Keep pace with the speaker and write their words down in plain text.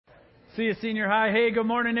See you, senior high. Hey, good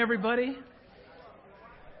morning, everybody.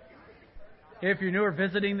 If you're new or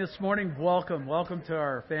visiting this morning, welcome. Welcome to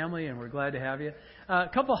our family, and we're glad to have you. A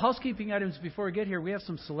couple housekeeping items before we get here. We have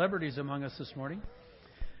some celebrities among us this morning.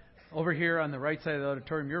 Over here on the right side of the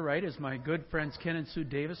auditorium, your right, is my good friends Ken and Sue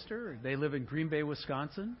Davister. They live in Green Bay,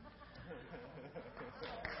 Wisconsin.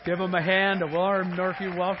 Give them a hand, a warm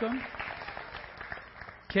Northview welcome.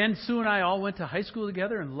 Ken, Sue, and I all went to high school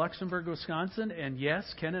together in Luxembourg, Wisconsin. And yes,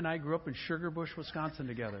 Ken and I grew up in Sugar Bush, Wisconsin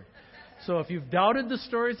together. So if you've doubted the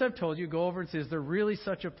stories I've told you, go over and say, is there really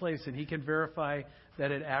such a place? And he can verify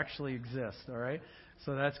that it actually exists, all right?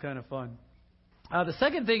 So that's kind of fun. The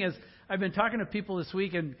second thing is, I've been talking to people this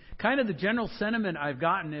week, and kind of the general sentiment I've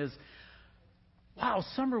gotten is, wow,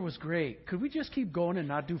 summer was great. Could we just keep going and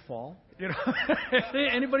not do fall? You know,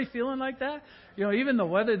 anybody feeling like that? You know, even the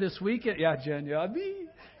weather this weekend. Yeah, Jen. Yeah, me.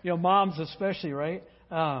 You know, moms especially, right?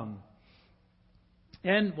 And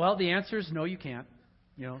well, the answer is no, you can't.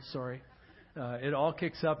 You know, sorry. It all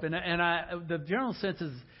kicks up, and the general sense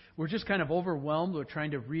is we're just kind of overwhelmed with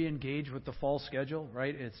trying to re-engage with the fall schedule,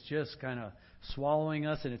 right? It's just kind of swallowing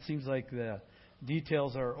us, and it seems like the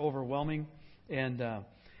details are overwhelming. And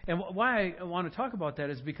why I want to talk about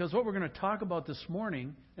that is because what we're going to talk about this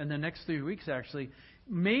morning and the next 3 weeks actually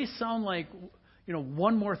may sound like, you know,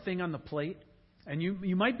 one more thing on the plate. And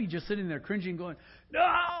you might be just sitting there cringing going, no,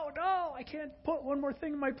 I can't put one more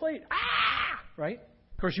thing on my plate. Ah! Right?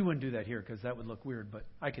 Of course, you wouldn't do that here because that would look weird, but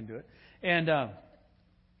I can do it. And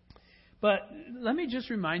but let me just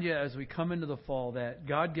remind you as we come into the fall that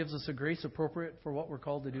God gives us a grace appropriate for what we're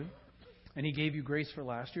called to do. And He gave you grace for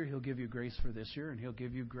last year. He'll give you grace for this year. And He'll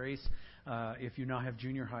give you grace if you now have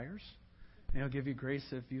junior hires. And He'll give you grace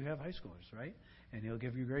if you have high schoolers, right? And He'll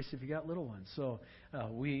give you grace if you got little ones. So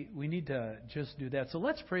we need to just do that. So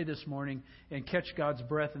let's pray this morning and catch God's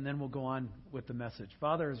breath, and then we'll go on with the message.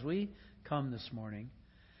 Father, as we come this morning,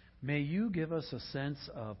 may You give us a sense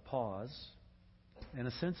of pause and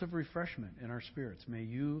a sense of refreshment in our spirits. May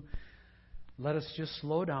You let us just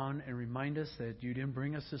slow down and remind us that You didn't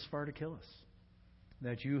bring us this far to kill us,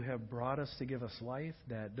 that You have brought us to give us life,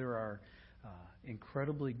 that there are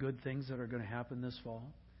incredibly good things that are going to happen this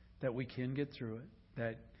fall, that we can get through it,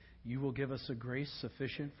 that You will give us a grace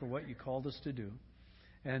sufficient for what You called us to do,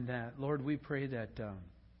 and that, Lord, we pray that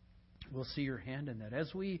we'll see Your hand in that.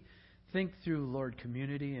 As we think through, Lord,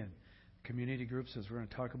 community and community groups, as we're going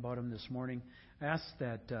to talk about them this morning, ask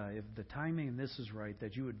that if the timing in this is right,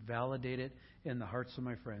 that You would validate it in the hearts of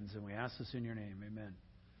my friends. And we ask this in Your name. Amen.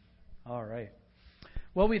 All right.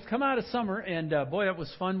 Well, we've come out of summer, and boy, that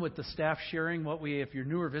was fun with the staff sharing. If you're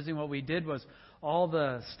new or visiting, what we did was all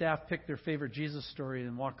the staff picked their favorite Jesus story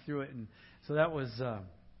and walked through it. And so that was a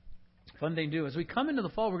fun thing to do. As we come into the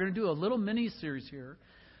fall, we're going to do a little mini-series here,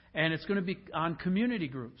 and it's going to be on community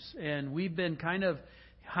groups. And we've been kind of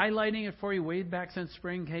highlighting it for you way back since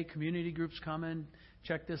spring. Hey, community groups coming.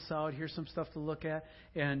 Check this out. Here's some stuff to look at.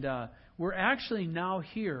 And we're actually now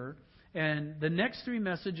here, and the next 3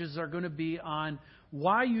 messages are going to be on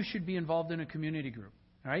why you should be involved in a community group.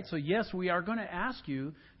 All right? So, yes, we are going to ask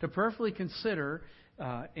you to prayerfully consider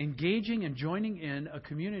engaging and joining in a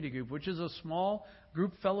community group, which is a small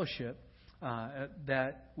group fellowship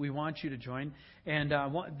that we want you to join. And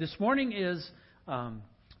this morning is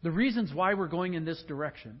the reasons why we're going in this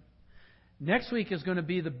direction. Next week is going to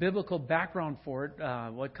be the biblical background for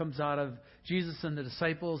it, what comes out of Jesus and the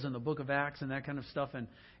disciples and the book of Acts and that kind of stuff,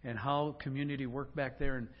 and how community worked back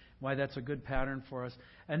there and why that's a good pattern for us.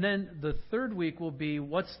 And then the third week will be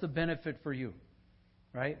what's the benefit for you,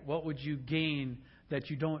 right? What would you gain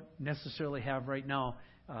that you don't necessarily have right now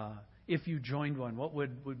if you joined one? What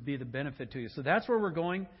would be the benefit to you? So that's where we're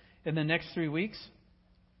going in the next 3 weeks.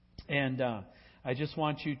 And I just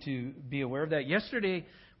want you to be aware of that. Yesterday,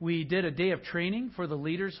 we did a day of training for the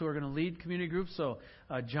leaders who are going to lead community groups. So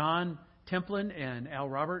John Templin and Al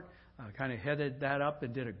Robert kind of headed that up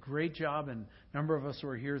and did a great job. And a number of us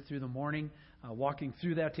were here through the morning walking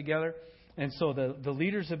through that together. And so the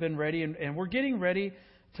leaders have been ready, and we're getting ready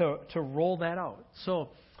to roll that out. So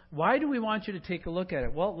why do we want you to take a look at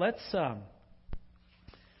it? Well, let's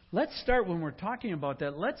start when we're talking about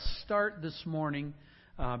that. Let's start this morning.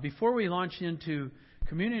 Before we launch into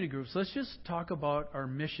community groups, let's just talk about our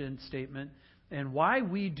mission statement and why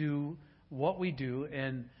we do what we do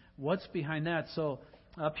and what's behind that. So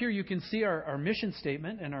up here you can see our mission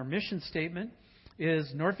statement, and our mission statement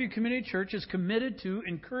is Northview Community Church is committed to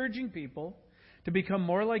encouraging people to become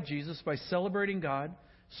more like Jesus by celebrating God,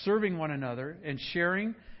 serving one another, and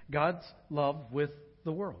sharing God's love with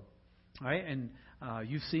the world. All right? And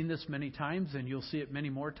You've seen this many times, and you'll see it many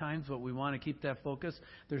more times, but we want to keep that focus.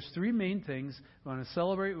 There's three main things. We want to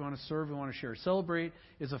celebrate, we want to serve, we want to share. Celebrate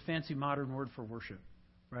is a fancy modern word for worship,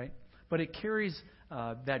 right? But it carries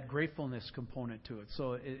that gratefulness component to it.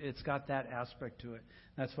 So it's got that aspect to it.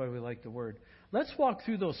 That's why we like the word. Let's walk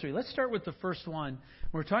through those three. Let's start with the first one.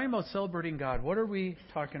 We're talking about celebrating God. What are we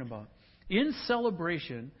talking about? In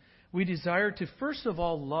celebration, we desire to, first of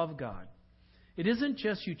all, love God. It isn't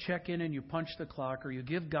just you check in and you punch the clock or you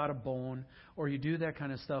give God a bone or you do that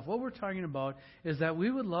kind of stuff. What we're talking about is that we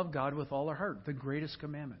would love God with all our heart, the greatest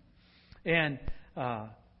commandment. And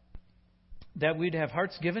that we'd have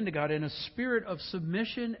hearts given to God in a spirit of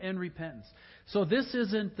submission and repentance. So this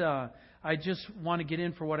isn't, I just want to get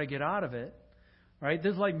in for what I get out of it. Right?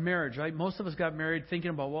 This is like marriage, right? Most of us got married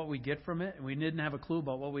thinking about what we get from it, and we didn't have a clue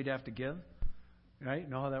about what we'd have to give. Right?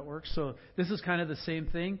 Know how that works? So this is kind of the same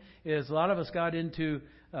thing. Is a lot of us got into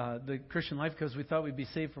the Christian life because we thought we'd be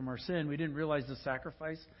saved from our sin. We didn't realize the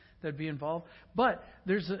sacrifice that'd be involved. But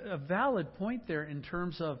there's a valid point there in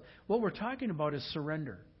terms of what we're talking about is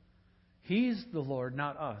surrender. He's the Lord,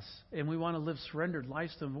 not us. And we want to live surrendered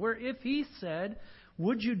lives to Him. Where if He said,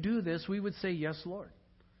 would you do this? We would say, yes, Lord.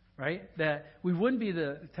 Right? That we wouldn't be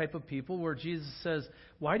the type of people where Jesus says,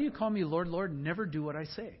 why do you call me Lord, Lord, and never do what I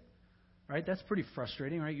say? Right? That's pretty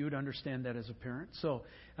frustrating, right? You would understand that as a parent. So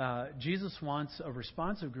Jesus wants a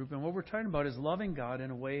responsive group. And what we're talking about is loving God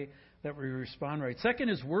in a way that we respond right. Second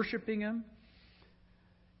is worshiping Him.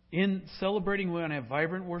 In celebrating, we want to have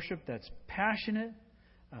vibrant worship that's passionate,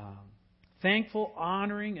 thankful,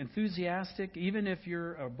 honoring, enthusiastic, even if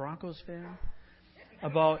you're a Broncos fan,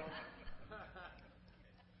 about...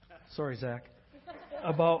 Sorry, Zach.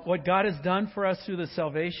 About what God has done for us through the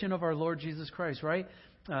salvation of our Lord Jesus Christ, right?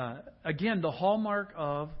 Again, the hallmark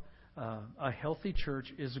of a healthy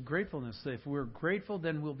church is gratefulness. If we're grateful,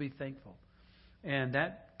 then we'll be thankful. And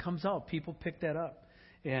that comes out. People pick that up.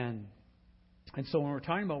 And so when we're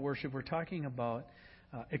talking about worship, we're talking about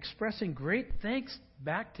expressing great thanks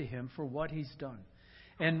back to Him for what He's done.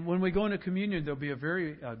 And when we go into communion, there'll be a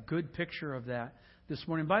very good picture of that this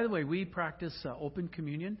morning. By the way, we practice open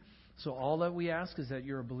communion. So all that we ask is that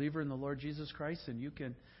you're a believer in the Lord Jesus Christ and you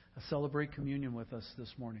can celebrate communion with us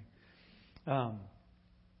this morning.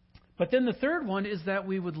 But then the third one is that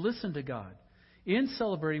we would listen to God. In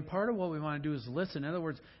celebrating, part of what we want to do is listen. In other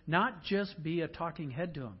words, not just be a talking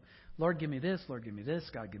head to Him. Lord, give me this. Lord, give me this.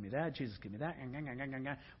 God, give me that. Jesus, give me that.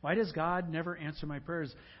 Why does God never answer my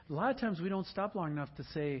prayers? A lot of times we don't stop long enough to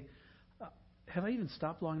say, have I even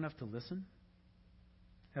stopped long enough to listen?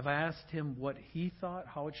 Have I asked Him what He thought,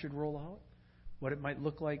 how it should roll out, what it might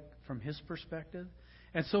look like from His perspective?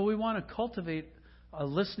 And so we want to cultivate a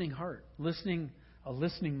listening heart, a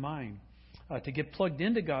listening mind, to get plugged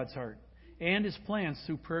into God's heart and His plans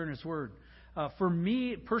through prayer and His Word. For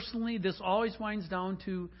me personally, this always winds down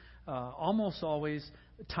to almost always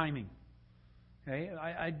timing. Okay?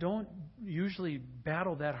 I don't usually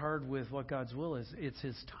battle that hard with what God's will is. It's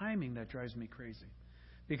His timing that drives me crazy.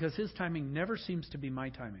 Because His timing never seems to be my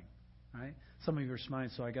timing, right? Some of you are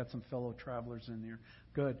smiling, so I got some fellow travelers in there.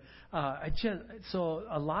 Good. So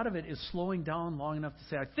a lot of it is slowing down long enough to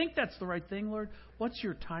say, I think that's the right thing, Lord. What's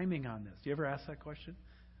your timing on this? Do you ever ask that question?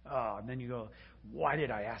 And then you go, why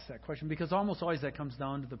did I ask that question? Because almost always that comes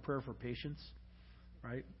down to the prayer for patience,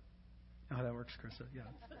 right? You know how that works, Krista? Yeah.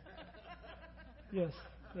 Yes,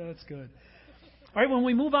 that's good. All right, when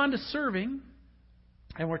we move on to serving,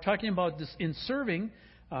 and we're talking about this in serving,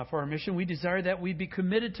 for our mission, we desire that we be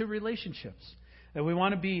committed to relationships. That we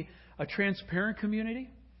want to be a transparent community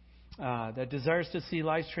that desires to see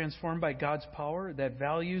lives transformed by God's power, that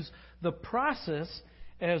values the process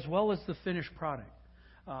as well as the finished product.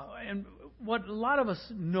 And what a lot of us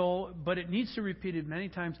know, but it needs to be repeated many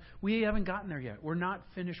times, we haven't gotten there yet. We're not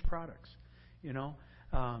finished products. You know,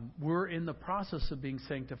 we're in the process of being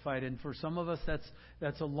sanctified, and for some of us,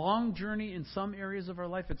 that's a long journey in some areas of our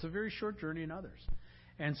life. It's a very short journey in others.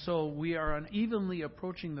 And so we are unevenly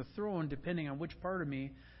approaching the throne depending on which part of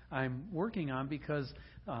me I'm working on, because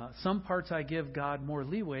some parts I give God more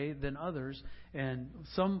leeway than others. And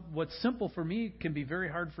what's simple for me can be very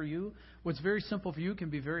hard for you. What's very simple for you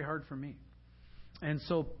can be very hard for me. And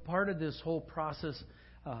so part of this whole process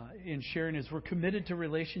in sharing is we're committed to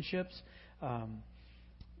relationships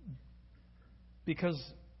because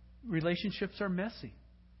relationships are messy,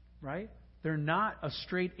 right? They're not a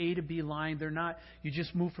straight A to B line. They're not, you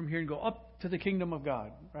just move from here and go up to the kingdom of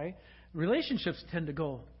God, right? Relationships tend to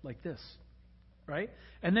go like this, right?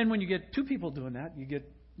 And then when you get two people doing that, you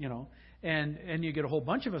get, and you get a whole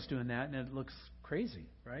bunch of us doing that, and it looks crazy,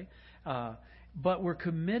 right? But we're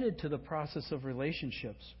committed to the process of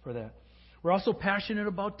relationships for that. We're also passionate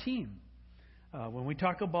about team. When we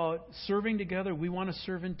talk about serving together, we want to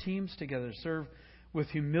serve in teams together, serve with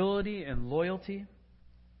humility and loyalty,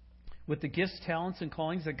 with the gifts, talents, and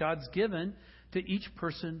callings that God's given to each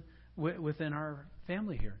person within our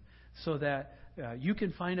family here, so that you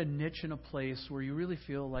can find a niche and a place where you really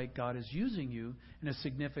feel like God is using you in a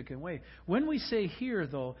significant way. When we say here,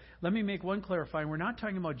 though, let me make one clarifying. We're not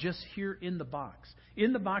talking about just here in the box.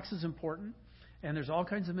 In the box is important, and there's all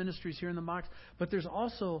kinds of ministries here in the box, but there's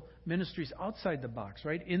also ministries outside the box,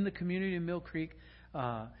 right? In the community in Mill Creek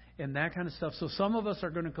and that kind of stuff. So some of us are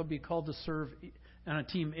going to be called to serve on a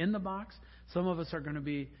team in the box. Some of us are going to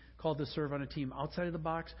be called to serve on a team outside of the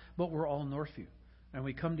box, but we're all Northview. And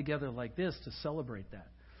we come together like this to celebrate that.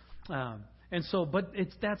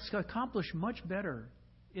 That's accomplished much better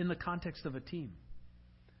in the context of a team,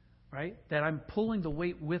 right? That I'm pulling the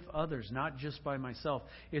weight with others, not just by myself.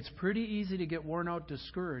 It's pretty easy to get worn out,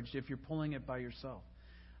 discouraged if you're pulling it by yourself.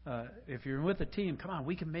 If you're with a team, come on,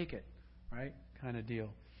 we can make it, right? Kind of deal.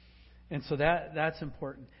 And so that's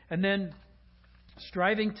important. And then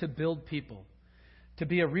striving to build people. To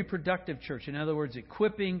be a reproductive church. In other words,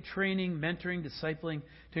 equipping, training, mentoring, discipling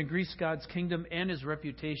to increase God's kingdom and His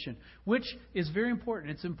reputation, which is very important.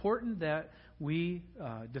 It's important that we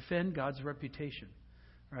defend God's reputation,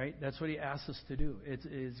 right? That's what He asks us to do.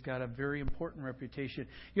 It's got a very important reputation.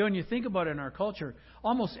 You know, when you think about it in our culture,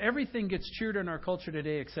 almost everything gets cheered in our culture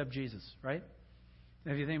today except Jesus, right?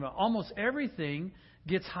 And if you think about it, almost everything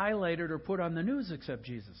gets highlighted or put on the news except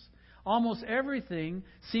Jesus. Almost everything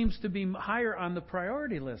seems to be higher on the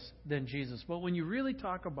priority list than Jesus. But when you really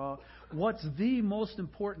talk about what's the most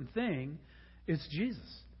important thing, it's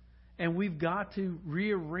Jesus. And we've got to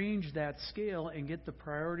rearrange that scale and get the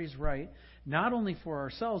priorities right, not only for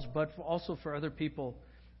ourselves, but also for other people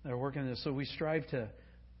that are working on this. So we strive to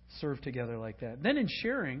serve together like that. Then in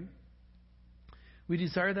sharing, we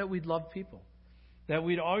desire that we'd love people. That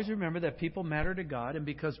we'd always remember that people matter to God, and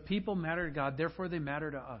because people matter to God, therefore they matter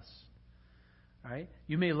to us. Right?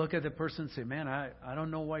 You may look at the person and say, man, I don't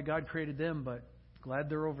know why God created them, but glad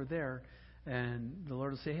they're over there. And the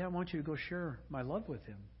Lord will say, hey, I want you to go share my love with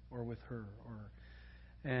him or with her.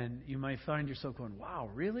 And you might find yourself going, wow,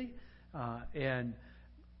 really? And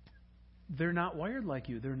they're not wired like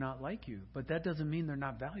you. They're not like you. But that doesn't mean they're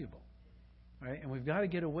not valuable. Right? And we've got to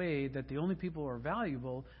get away that the only people who are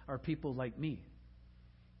valuable are people like me.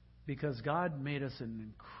 Because God made us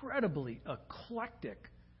an incredibly eclectic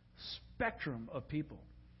spectrum of people.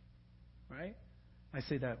 Right? I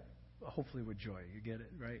say that hopefully with joy. You get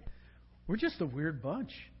it, right? We're just a weird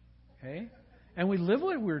bunch. Okay? And we live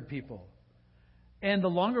with weird people. And the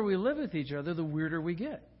longer we live with each other, the weirder we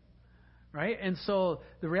get. Right? And so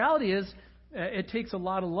the reality is, it takes a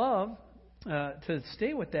lot of love to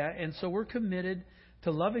stay with that. And so we're committed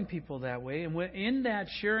to loving people that way. And in that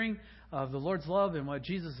sharing of the Lord's love and what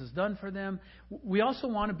Jesus has done for them, we also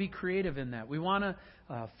want to be creative in that. We want to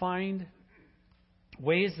find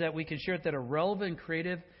ways that we can share it that are relevant and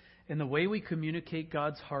creative in the way we communicate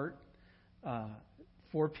God's heart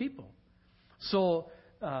for people. So,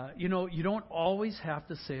 you don't always have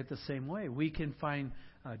to say it the same way. We can find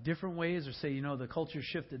different ways or say, the culture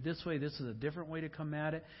shifted this way. This is a different way to come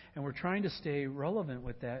at it. And we're trying to stay relevant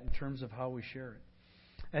with that in terms of how we share it.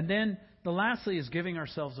 And then the lastly is giving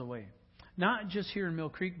ourselves away. Not just here in Mill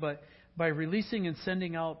Creek, but by releasing and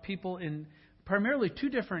sending out people in primarily two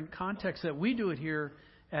different contexts that we do it here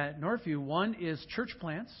at Northview. One is church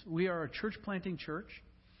plants. We are a church planting church.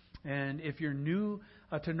 And if you're new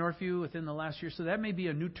to Northview within the last year, so that may be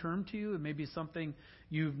a new term to you. It may be something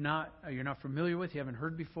you're not familiar with, you haven't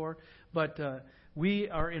heard before. But we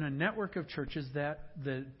are in a network of churches that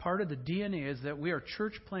the part of the DNA is that we are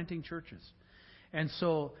church planting churches. And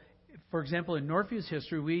so, for example, in Northview's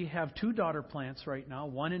history, we have two daughter plants right now.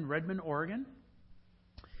 One in Redmond, Oregon,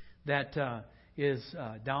 that is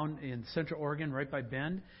down in Central Oregon, right by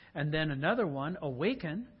Bend. And then another one,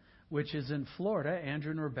 Awaken, which is in Florida,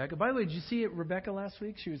 Andrew and Rebecca. By the way, did you see Rebecca last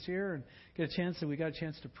week? She was here and we got a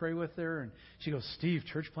chance to pray with her. And she goes, Steve,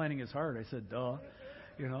 church planting is hard. I said, duh,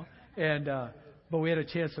 And but we had a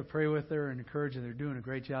chance to pray with her and encourage her. They're doing a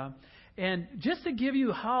great job. And just to give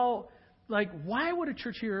you why would a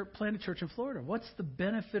church here plant a church in Florida? What's the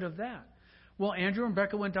benefit of that? Well, Andrew and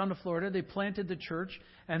Rebecca went down to Florida. They planted the church,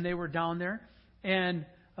 and they were down there. And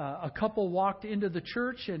a couple walked into the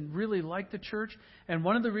church and really liked the church. And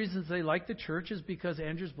one of the reasons they liked the church is because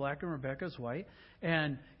Andrew's black and Rebecca's white.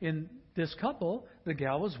 And in this couple, the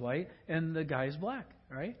gal was white and the guy is black,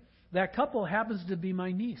 right? That couple happens to be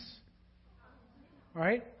my niece,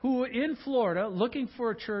 right? Who in Florida, looking for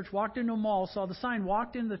a church, walked into a mall, saw the sign,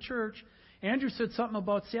 walked into the church, Andrew said something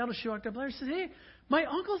about Seattle. She walked up there and said, hey, my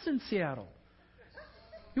uncle's in Seattle.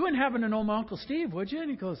 You wouldn't happen to know my Uncle Steve, would you? And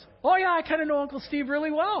he goes, oh, yeah, I kind of know Uncle Steve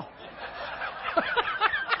really well.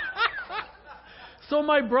 So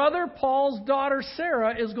my brother Paul's daughter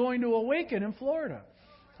Sarah is going to Awaken in Florida.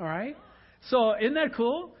 All right? So isn't that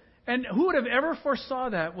cool? And who would have ever foresaw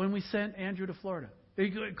that when we sent Andrew to Florida?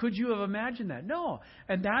 Could you have imagined that? No.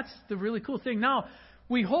 And that's the really cool thing. Now,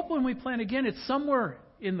 we hope when we plan again, it's somewhere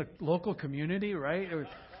in the local community, right?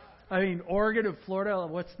 Oregon or Florida,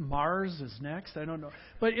 what's Mars is next? I don't know.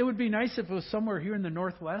 But it would be nice if it was somewhere here in the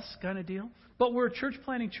Northwest kind of deal. But we're a church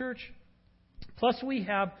planting church. Plus, we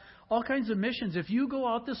have all kinds of missions. If you go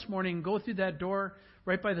out this morning and go through that door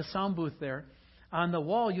right by the sound booth there, on the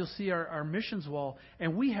wall, you'll see our missions wall.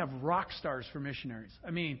 And we have rock stars for missionaries.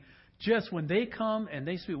 Just when they come and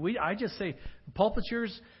they speak, I just say,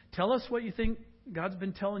 pulpiteers, tell us what you think God's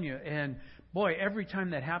been telling you. And boy, every time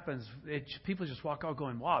that happens, people just walk out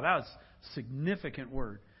going, wow, that was a significant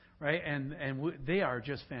word, right? And they are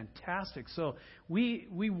just fantastic. So we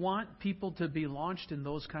want people to be launched in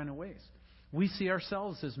those kind of ways. We see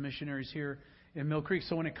ourselves as missionaries here in Mill Creek.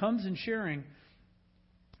 So when it comes in sharing,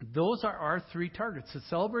 those are our three targets: to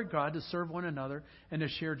celebrate God, to serve one another, and to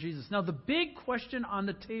share Jesus. Now, the big question on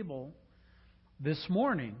the table this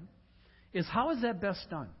morning is, how is that best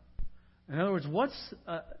done? In other words, what's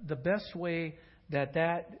the best way that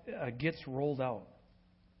gets rolled out?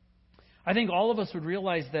 I think all of us would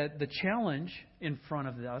realize that the challenge in front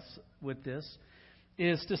of us with this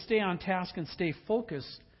is to stay on task and stay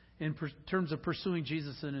focused in terms of pursuing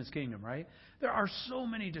Jesus and His kingdom, right? There are so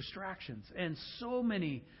many distractions and so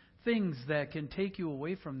many things that can take you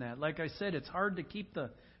away from that. Like I said, it's hard to keep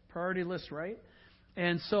the priority list right.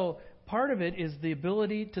 And so part of it is the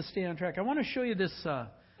ability to stay on track. I want to show you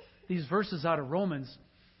these verses out of Romans.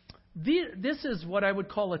 This is what I would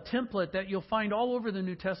call a template that you'll find all over the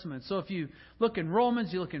New Testament. So if you look in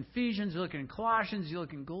Romans, you look in Ephesians, you look in Colossians, you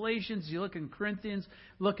look in Galatians, you look in Corinthians,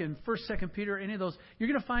 look in 1st, 2nd Peter, any of those, you're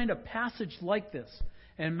going to find a passage like this.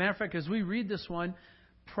 And matter of fact, as we read this one,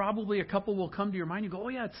 probably a couple will come to your mind. You go, oh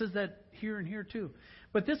yeah, it says that here and here too.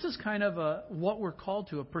 But this is kind of what we're called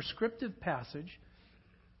to, a prescriptive passage.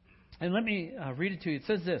 And let me read it to you. It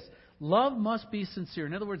says this: love must be sincere.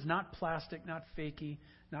 In other words, not plastic, not fakey,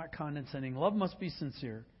 not condescending. Love must be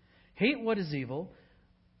sincere. Hate what is evil.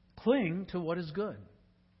 Cling to what is good.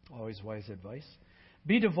 Always wise advice.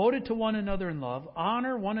 Be devoted to one another in love.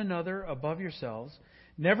 Honor one another above yourselves.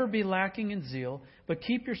 Never be lacking in zeal, but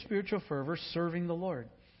keep your spiritual fervor, serving the Lord.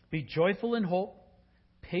 Be joyful in hope,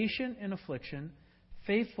 patient in affliction,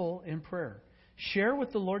 faithful in prayer. Share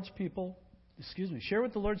with the Lord's people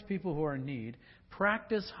who are in need.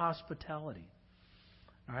 Practice hospitality.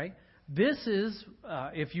 All right? This is,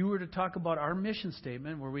 if you were to talk about our mission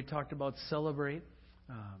statement, where we talked about celebrate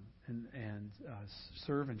and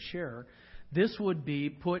serve and share, this would be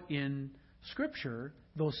put in Scripture,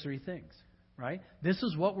 those three things. Right? This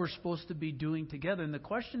is what we're supposed to be doing together. And the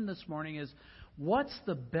question this morning is, what's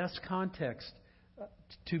the best context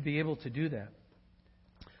to be able to do that?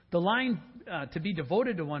 The line to be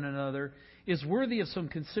devoted to one another is worthy of some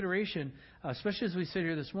consideration, especially as we sit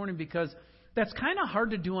here this morning, because that's kind of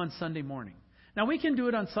hard to do on Sunday morning. Now, we can do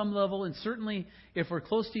it on some level, and certainly if we're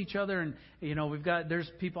close to each other and, there's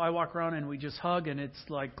people I walk around and we just hug, and it's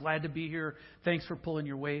like, glad to be here, thanks for pulling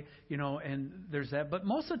your weight, and there's that. But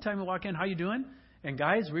most of the time we walk in, how you doing? And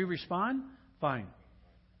guys, we respond, fine.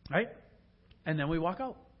 Right? And then we walk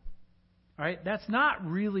out. All right? That's not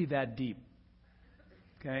really that deep.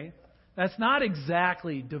 Okay? That's not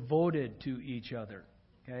exactly devoted to each other.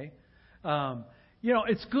 Okay?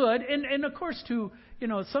 It's good. And of course, too,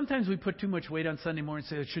 sometimes we put too much weight on Sunday morning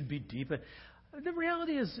and say it should be deep. But the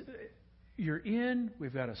reality is, you're in,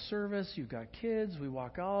 we've got a service, you've got kids, we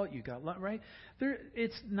walk out, you got, right?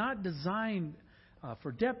 It's not designed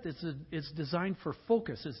for depth. It's designed for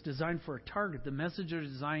focus. It's designed for a target. The message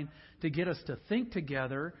is designed to get us to think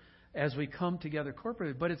together as we come together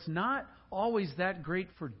corporately. But it's not always that great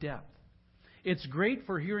for depth. It's great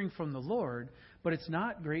for hearing from the Lord, but it's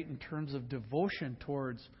not great in terms of devotion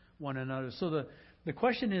towards one another. So the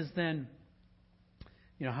question is then,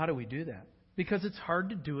 how do we do that? Because it's hard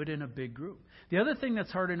to do it in a big group. The other thing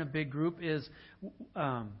that's hard in a big group is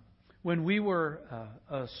when we were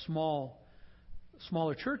a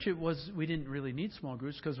smaller church, we didn't really need small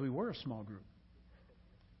groups because we were a small group.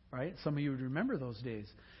 Right? Some of you would remember those days.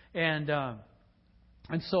 And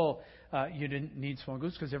so you didn't need small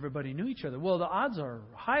groups because everybody knew each other. Well, the odds are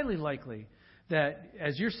highly likely that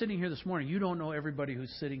as you're sitting here this morning, you don't know everybody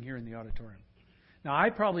who's sitting here in the auditorium. Now, I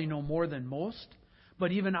probably know more than most,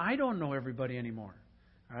 but even I don't know everybody anymore.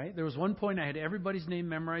 All right? There was one point I had everybody's name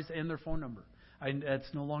memorized and their phone number. That's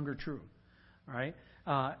no longer true. All right?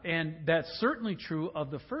 And that's certainly true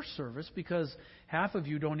of the first service, because half of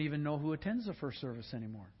you don't even know who attends the first service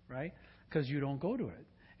anymore, right? Because you don't go to it.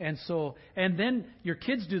 And then your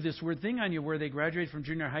kids do this weird thing on you where they graduate from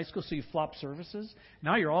junior high school, so you flop services.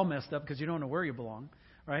 Now you're all messed up because you don't know where you belong,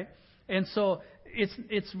 right? And so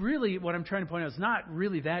it's really, what I'm trying to point out, it's not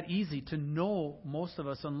really that easy to know most of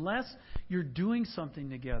us unless you're doing something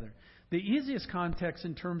together. The easiest context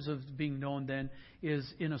in terms of being known then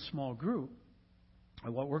is in a small group,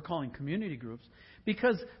 what we're calling community groups,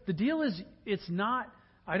 because the deal is,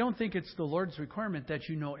 I don't think it's the Lord's requirement that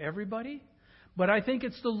you know everybody, but I think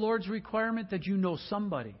it's the Lord's requirement that you know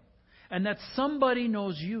somebody, and that somebody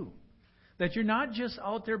knows you. That you're not just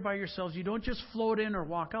out there by yourselves. You don't just float in or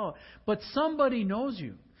walk out, but somebody knows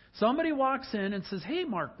you. Somebody walks in and says, "Hey,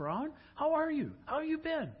 Mark Brown, how are you? How have you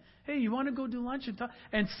been? Hey, you want to go do lunch and talk?"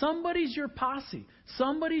 And somebody's your posse.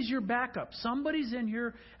 Somebody's your backup. Somebody's in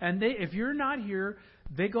here, and if you're not here,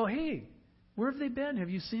 they go, "Hey, where have they been? Have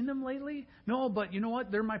you seen them lately?" "No, but you know what?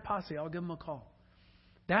 They're my posse. I'll give them a call."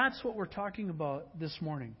 That's what we're talking about this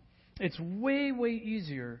morning. It's way, way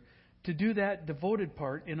easier to do that devoted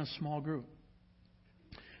part in a small group.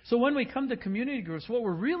 So when we come to community groups, what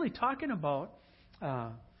we're really talking about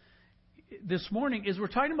this morning is we're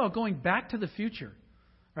talking about going back to the future.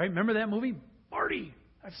 Right? Remember that movie? Marty,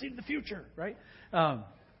 I've seen the future. Right?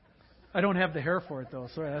 I don't have the hair for it, though.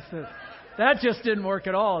 So that just didn't work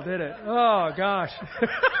at all, did it? Oh, gosh.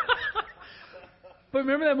 But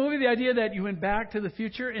remember that movie, the idea that you went back to the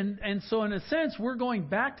future? And so in a sense, we're going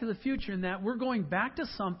back to the future in that we're going back to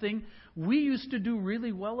something we used to do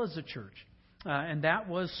really well as a church. And that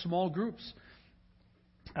was small groups.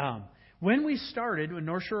 When we started, when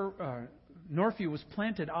Northview was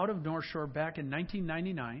planted out of North Shore back in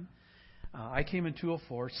 1999, I came in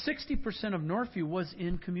 2004, 60% of Northview was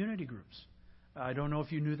in community groups. I don't know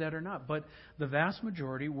if you knew that or not, but the vast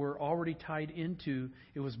majority were already tied into,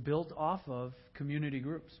 it was built off of community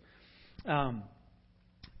groups.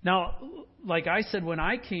 Now, like I said, when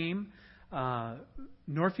I came,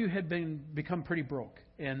 Northview had become pretty broke,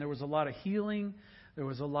 and there was a lot of healing. There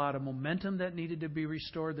was a lot of momentum that needed to be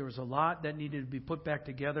restored. There was a lot that needed to be put back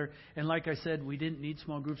together. And like I said, we didn't need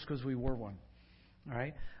small groups because we were one. All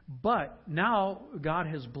right? But now God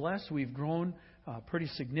has blessed. We've grown pretty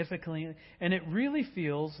significantly, and it really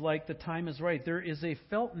feels like the time is right. There is a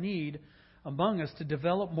felt need among us to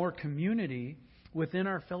develop more community within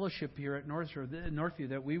our fellowship here at Northview,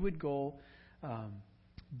 that we would go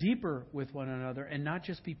deeper with one another and not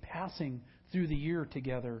just be passing through the year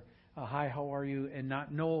together. Hi, how are you? And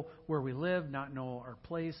not know where we live, not know our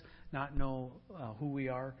place, not know who we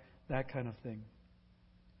are, that kind of thing.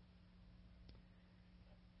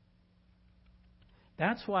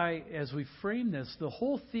 That's why, as we frame this, the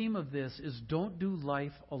whole theme of this is don't do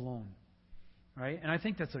life alone. Right? And I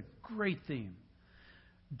think that's a great theme.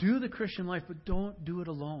 Do the Christian life, but don't do it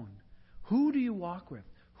alone. Who do you walk with?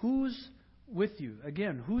 Who's with you?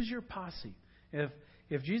 Again, who's your posse?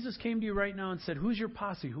 If Jesus came to you right now and said, "Who's your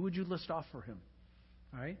posse?" who would you list off for him?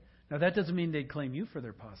 All right? Now, that doesn't mean they'd claim you for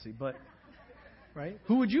their posse, but right?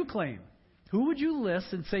 Who would you claim? Who would you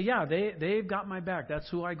list and say, "Yeah, they've got my back. That's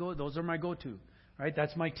who I go. Those are my go-to. Right?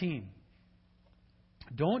 That's my team."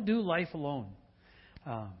 Don't do life alone.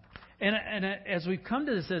 And as we've come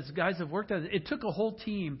to this, as guys have worked at it, it took a whole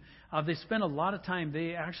team. They spent a lot of time.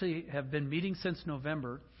 They actually have been meeting since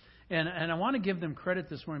November. And I want to give them credit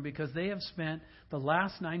this morning because they have spent the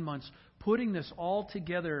last 9 months putting this all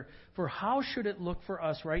together for how should it look for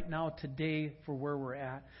us right now, today, for where we're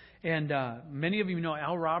at. And many of you know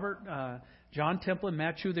Al Robert, John Temple, and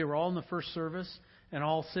Matt Chu. They were all in the first service and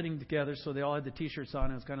all sitting together, so they all had the T-shirts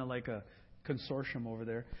on. It was kind of like a consortium over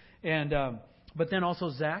there. And but then also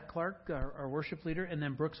Zach Clark, our worship leader, and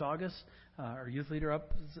then Brooks August, our youth leader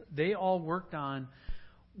up. They all worked on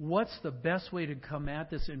what's the best way to come at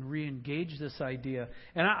this and re-engage this idea.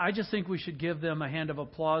 And I just think we should give them a hand of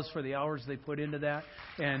applause for the hours they put into that.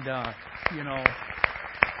 And,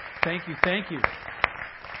 thank you.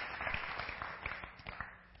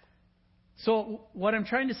 So what I'm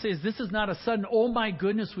trying to say is this is not a sudden, oh my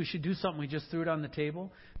goodness, we should do something. We just threw it on the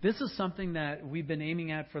table. This is something that we've been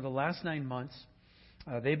aiming at for the last 9 months.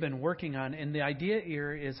 They've been working on. And the idea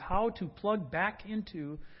here is how to plug back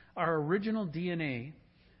into our original DNA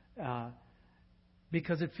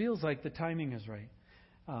because it feels like the timing is right.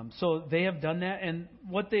 So they have done that. And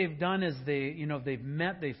what they've done is they've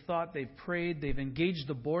met, they've thought, they've prayed, they've engaged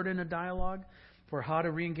the board in a dialogue for how to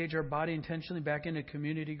re-engage our body intentionally back into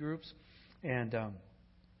community groups. And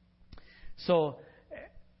so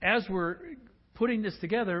as we're putting this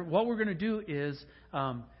together, what we're going to do is,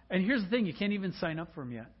 and here's the thing, you can't even sign up for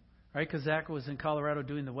them yet, right? Because Zach was in Colorado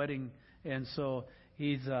doing the wedding, and so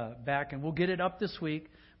he's back, and we'll get it up this week.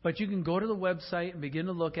 But you can go to the website and begin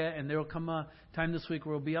to look at it, and there will come a time this week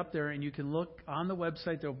where we'll be up there, and you can look on the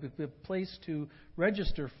website. There will be a place to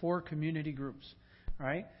register for community groups,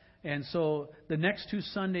 right? And so the next 2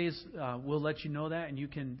 Sundays, we'll let you know that, and you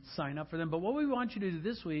can sign up for them. But what we want you to do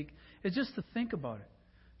this week is just to think about it,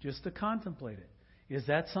 just to contemplate it. Is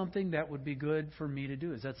that something that would be good for me to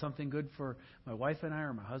do? Is that something good for my wife and I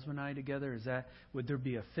or my husband and I together? Would there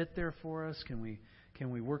be a fit there for us? Can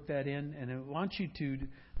we work that in? And I want you to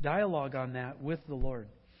dialogue on that with the Lord.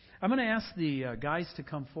 I'm going to ask the guys to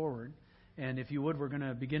come forward. And if you would, we're going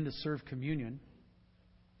to begin to serve communion.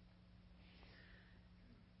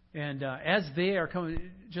 And as they are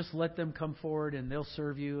coming, just let them come forward and they'll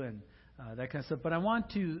serve you and that kind of stuff. But I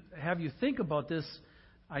want to have you think about this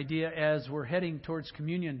idea as we're heading towards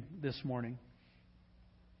communion this morning.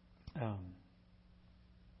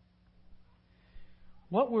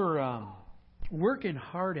 What we're working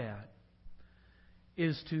hard at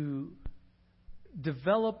is to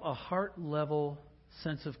develop a heart-level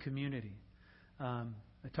sense of community. I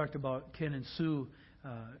talked about Ken and Sue,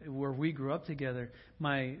 where we grew up together.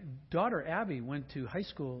 My daughter Abby went to high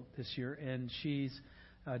school this year, and she's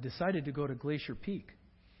decided to go to Glacier Peak.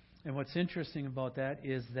 And what's interesting about that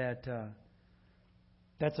is that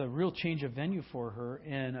that's a real change of venue for her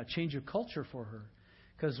and a change of culture for her.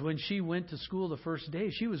 Because when she went to school the first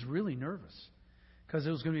day, she was really nervous. Because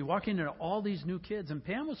it was going to be walking into all these new kids. And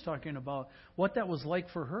Pam was talking about what that was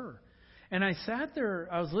like for her. And I sat there,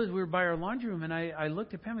 we were by our laundry room, and I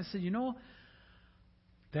looked at Pam and said,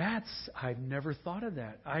 I've never thought of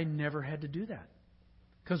that. I never had to do that.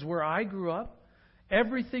 Because where I grew up,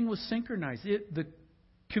 everything was synchronized. The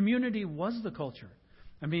community was the culture.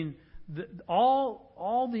 I mean,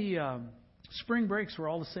 all the spring breaks were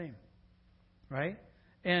all the same, right?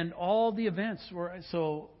 And all the events were,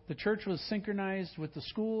 so the church was synchronized with the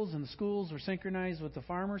schools, and the schools were synchronized with the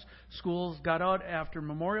farmers. Schools got out after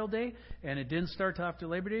Memorial Day, and it didn't start till after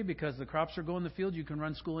Labor Day because the crops are going in the field. You can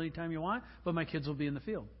run school anytime you want, but my kids will be in the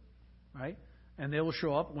field, right? And they will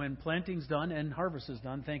show up when planting's done and harvest is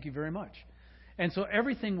done. Thank you very much. And so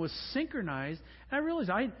everything was synchronized. And I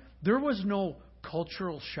realized there was no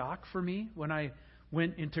cultural shock for me when I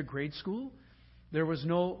went into grade school. There was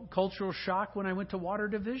no cultural shock when I went to water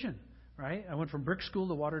division, right? I went from brick school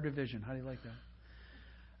to water division. How do you like that?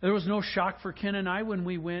 There was no shock for Ken and I when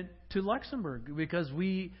we went to Luxembourg because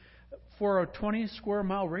for a 20 square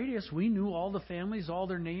mile radius, we knew all the families, all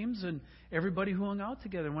their names, and everybody who hung out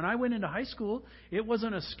together. When I went into high school, it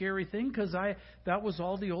wasn't a scary thing because that was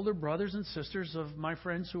all the older brothers and sisters of my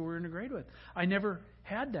friends who were in a grade with. I never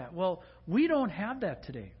had that. Well, we don't have that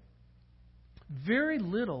today. Very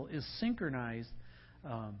little is synchronized.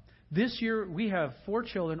 This year, we have 4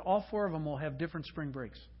 children. All 4 of them will have different spring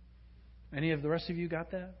breaks. Any of the rest of you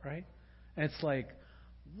got that, right? And it's like,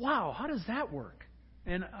 wow, how does that work?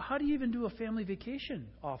 And how do you even do a family vacation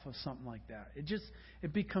off of something like that?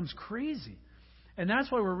 It becomes crazy. And that's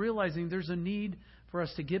why we're realizing there's a need for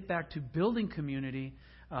us to get back to building community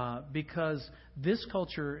because this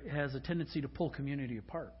culture has a tendency to pull community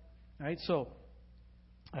apart, right? So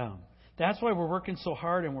that's why we're working so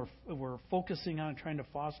hard and we're focusing on trying to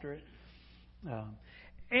foster it.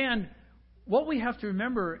 And what we have to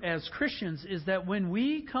remember as Christians is that when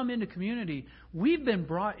we come into community, we've been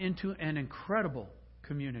brought into an incredible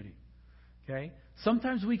community. Okay?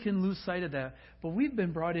 Sometimes we can lose sight of that, but we've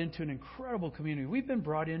been brought into an incredible community. We've been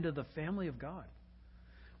brought into the family of God.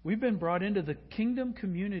 We've been brought into the kingdom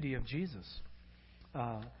community of Jesus.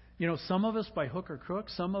 Some of us by hook or crook,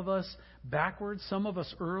 some of us backwards, some of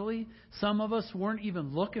us early, some of us weren't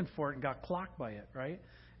even looking for it and got clocked by it, right?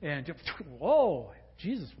 And just, whoa,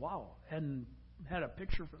 Jesus, wow, hadn't had a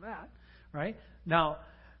picture for that, right? Now,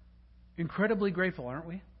 incredibly grateful, aren't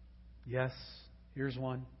we? Yes, here's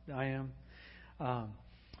one. I am.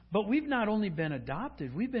 But we've not only been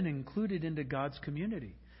adopted, we've been included into God's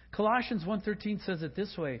community. Colossians 1:13 says it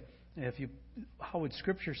this way. How would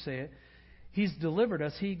Scripture say it? He's delivered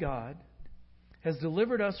us, God, has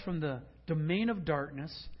delivered us from the domain of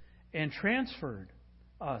darkness and transferred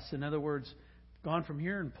us. In other words, gone from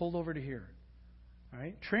here and pulled over to here. All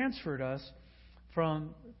right? Transferred us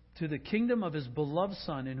to the kingdom of His beloved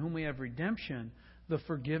Son, in whom we have redemption, the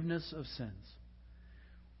forgiveness of sins.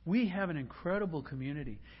 We have an incredible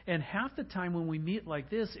community. And half the time when we meet like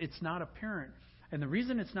this, it's not apparent. And the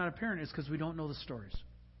reason it's not apparent is because we don't know the stories.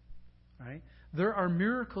 Right? There are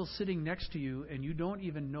miracles sitting next to you, and you don't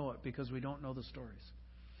even know it because we don't know the stories.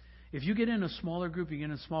 If you get in a smaller group, you get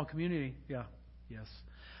in a small community, yeah, Yes.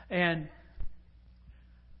 And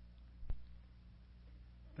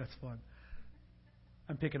that's fun.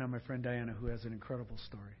 I'm picking on my friend Diana, who has an incredible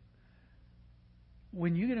story.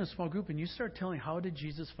 When you get in a small group and you start telling, how did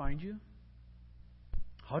Jesus find you?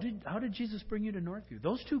 How did Jesus bring you to Northview?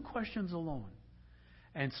 Those two questions alone.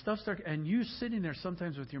 And and you sitting there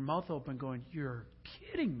sometimes with your mouth open going, you're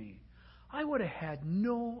kidding me. I would have had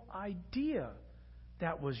no idea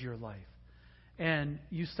that was your life. And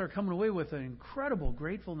you start coming away with an incredible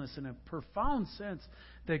gratefulness and a profound sense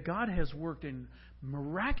that God has worked in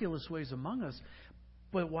miraculous ways among us.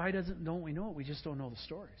 But why don't we know it? We just don't know the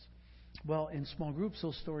stories. Well, in small groups,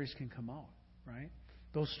 those stories can come out, right?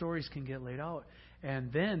 Those stories can get laid out.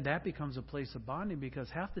 And then that becomes a place of bonding, because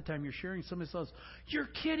half the time you're sharing, somebody says, you're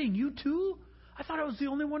kidding, you too? I thought I was the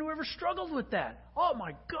only one who ever struggled with that. Oh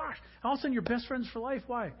my gosh. All of a sudden you're best friends for life.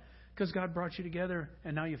 Why? Because God brought you together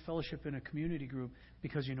and now you fellowship in a community group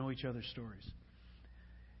because you know each other's stories.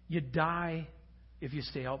 You die if you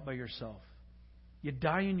stay out by yourself. You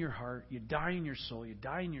die in your heart. You die in your soul. You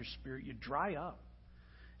die in your spirit. You dry up.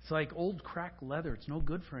 It's like old cracked leather. It's no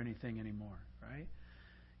good for anything anymore, right?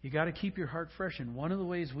 You got to keep your heart fresh. And one of the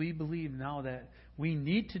ways we believe now that we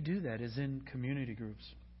need to do that is in community groups.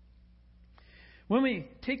 When we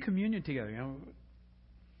take communion together,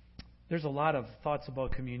 there's a lot of thoughts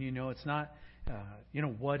about communion. It's not,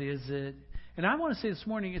 what is it? And I want to say this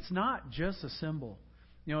morning, it's not just a symbol.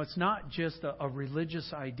 It's not just a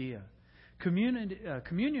religious idea.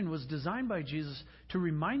 Communion was designed by Jesus to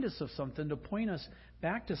remind us of something, to point us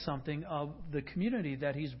back to something of the community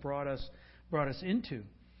that He's brought us into.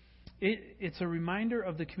 It's a reminder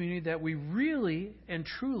of the community that we really and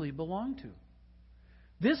truly belong to.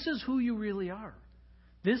 This is who you really are.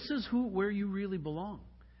 This is where you really belong.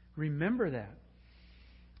 Remember that.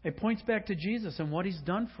 It points back to Jesus and what He's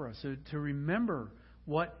done for us. To remember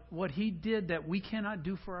what He did that we cannot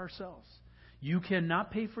do for ourselves. You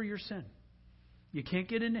cannot pay for your sin. You can't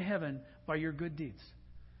get into heaven by your good deeds.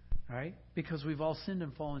 Right? Because we've all sinned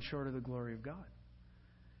and fallen short of the glory of God.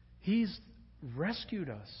 He's rescued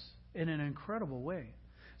us in an incredible way.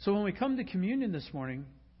 So when we come to communion this morning,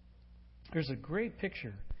 there's a great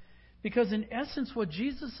picture. Because in essence, what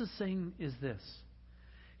Jesus is saying is this.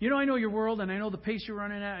 I know your world, and I know the pace you're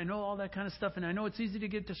running at. I know all that kind of stuff, and I know it's easy to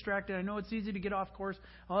get distracted. I know it's easy to get off course,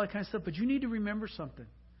 all that kind of stuff. But you need to remember something.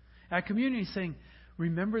 At communion, He's saying,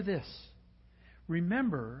 remember this.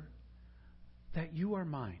 Remember that you are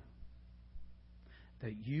mine.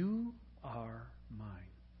 That you are mine.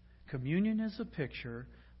 Communion is a picture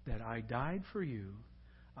that I died for you,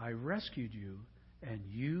 I rescued you, and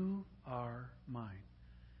you are mine.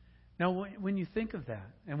 Now, when you think of that,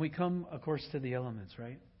 and we come, of course, to the elements,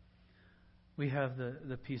 right? We have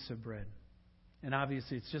the piece of bread. And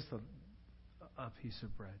obviously, it's just a piece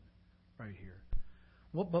of bread right here.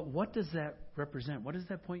 But what does that represent? What does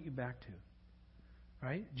that point you back to?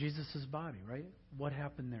 Right? Jesus' body, right? What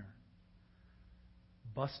happened there?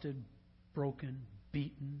 Busted, broken,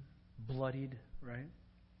 beaten, bloodied, right?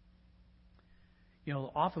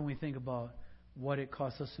 Often we think about what it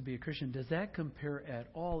costs us to be a Christian. Does that compare at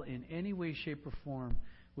all in any way, shape, or form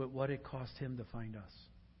with what it cost Him to find us?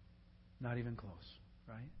 Not even close,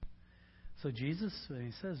 right? So Jesus,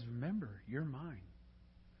 He says, remember, you're mine.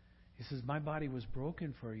 He says, my body was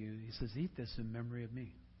broken for you. He says, eat this in memory of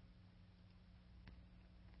me.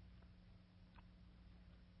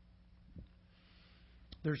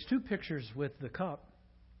 There's two pictures with the cup.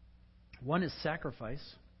 One is sacrifice.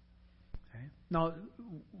 Okay? Now,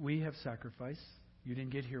 we have sacrifice. You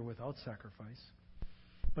didn't get here without sacrifice.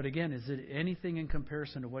 But again, is it anything in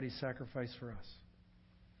comparison to what He sacrificed for us?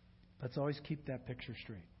 Let's always keep that picture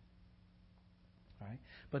straight. Right?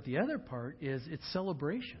 But the other part is it's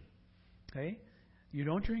celebration. Okay? You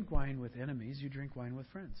don't drink wine with enemies. You drink wine with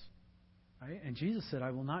friends. Right? And Jesus said,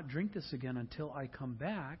 I will not drink this again until I come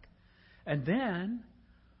back. And then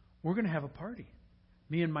we're going to have a party.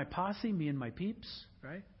 Me and my posse, me and my peeps,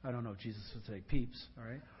 right? I don't know if Jesus would say peeps, all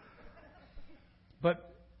right?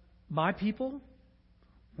 But my people,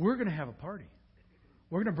 we're going to have a party.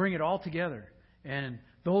 We're going to bring it all together. And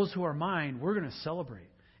those who are mine, we're going to celebrate.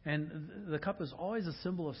 And the cup is always a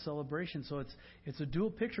symbol of celebration. So it's a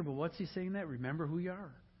dual picture. But what's He saying that? Remember who you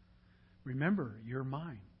are. Remember, you're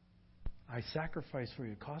mine. I sacrificed for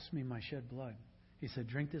you. It cost me my shed blood. He said,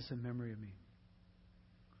 drink this in memory of me.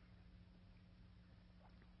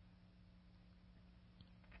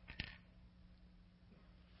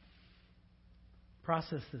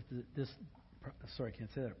 Process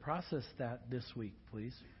that this week,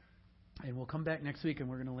 please. And we'll come back next week and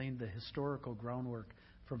we're going to lay the historical groundwork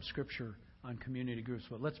from Scripture on community groups.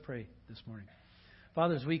 But let's pray this morning.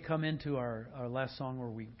 Father, as we come into our last song where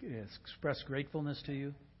we express gratefulness to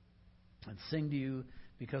you and sing to you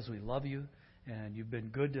because we love you and you've been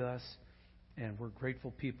good to us and we're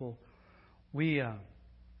grateful people, we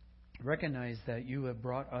recognize that you have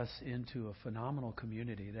brought us into a phenomenal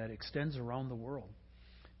community that extends around the world.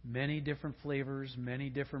 Many different flavors, many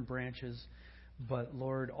different branches, but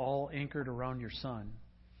Lord, all anchored around your Son.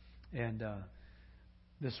 And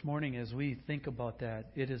this morning, as we think about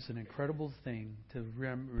that, it is an incredible thing to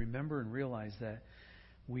remember and realize that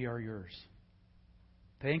we are yours.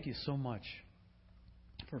 Thank you so much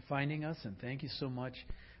for finding us, and thank you so much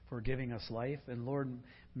for giving us life. And Lord,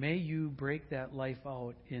 may you break that life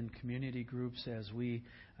out in community groups as we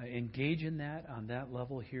engage in that on that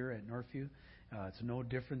level here at Northview. It's no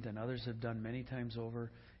different than others have done many times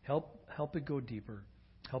over. Help it go deeper.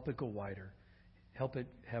 Help it go wider. Help it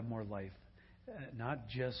have more life. Not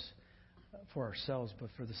just for ourselves, but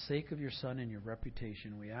for the sake of your Son and your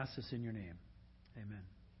reputation. We ask this in your name.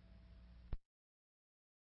 Amen.